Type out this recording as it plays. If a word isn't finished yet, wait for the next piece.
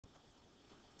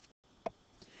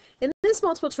this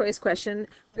multiple choice question,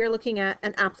 we're looking at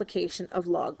an application of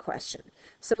log question.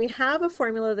 So we have a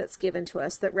formula that's given to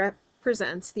us that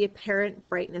represents the apparent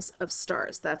brightness of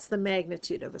stars. That's the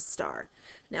magnitude of a star.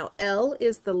 Now, L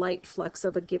is the light flux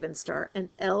of a given star, and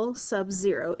L sub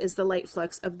 0 is the light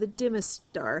flux of the dimmest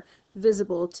star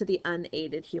visible to the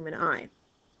unaided human eye.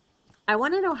 I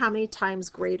want to know how many times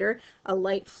greater a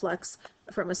light flux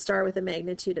from a star with a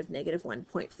magnitude of negative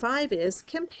 1.5 is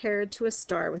compared to a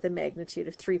star with a magnitude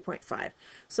of 3.5.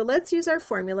 So let's use our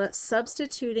formula,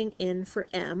 substituting in for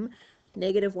m,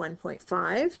 negative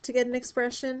 1.5 to get an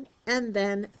expression, and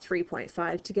then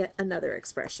 3.5 to get another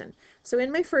expression. So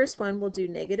in my first one, we'll do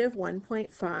negative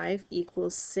 1.5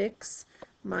 equals 6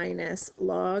 minus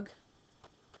log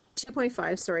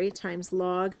 2.5, sorry, times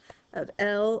log of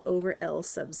L over L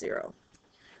sub 0.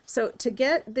 So to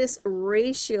get this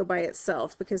ratio by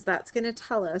itself, because that's going to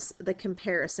tell us the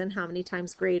comparison, how many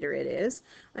times greater it is,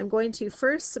 I'm going to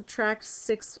first subtract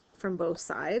 6 from both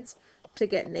sides to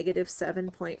get negative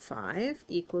 7.5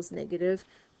 equals negative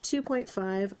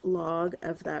 2.5 log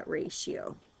of that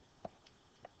ratio.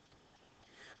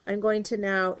 I'm going to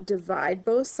now divide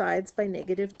both sides by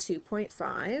negative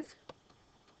 2.5,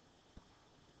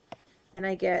 and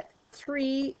I get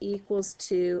 3 equals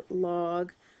 2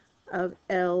 log of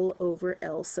L over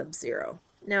L sub 0.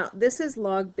 Now, this is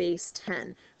log base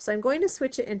 10, so I'm going to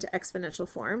switch it into exponential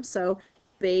form. So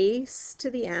base to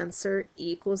the answer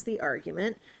equals the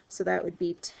argument, so that would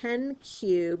be 10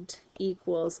 cubed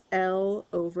equals L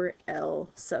over L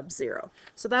sub 0.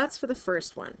 So that's for the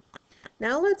first one.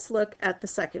 Now let's look at the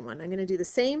second one. I'm going to do the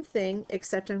same thing,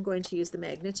 except I'm going to use the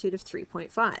magnitude of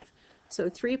 3.5. So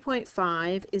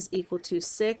 3.5 is equal to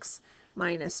 6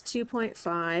 minus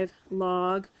 2.5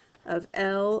 log of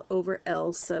L over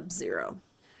L sub 0.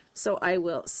 So I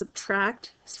will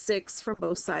subtract 6 from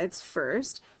both sides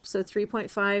first. So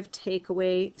 3.5 take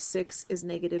away 6 is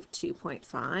negative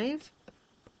 2.5.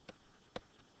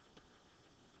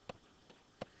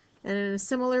 And in a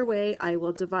similar way, I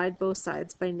will divide both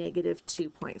sides by negative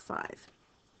 2.5.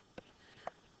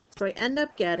 So I end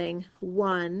up getting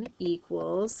 1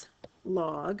 equals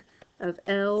log of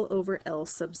L over L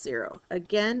sub 0.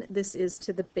 Again, this is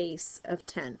to the base of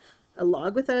 10. A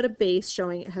log without a base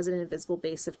showing it has an invisible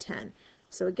base of 10.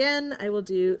 So again, I will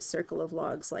do circle of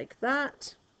logs like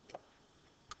that.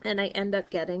 And I end up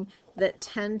getting that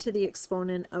 10 to the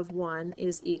exponent of 1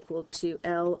 is equal to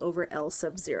L over L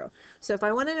sub 0. So if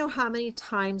I want to know how many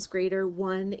times greater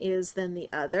one is than the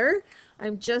other,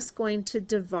 I'm just going to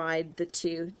divide the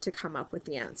two to come up with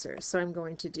the answer. So I'm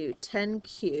going to do 10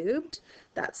 cubed,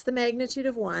 that's the magnitude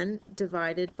of 1,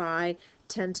 divided by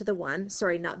 10 to the 1,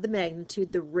 sorry, not the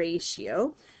magnitude, the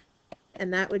ratio,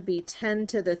 and that would be 10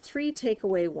 to the 3 take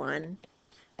away 1,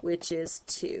 which is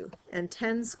 2, and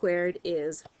 10 squared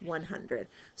is 100.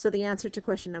 So the answer to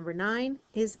question number 9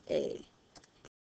 is A.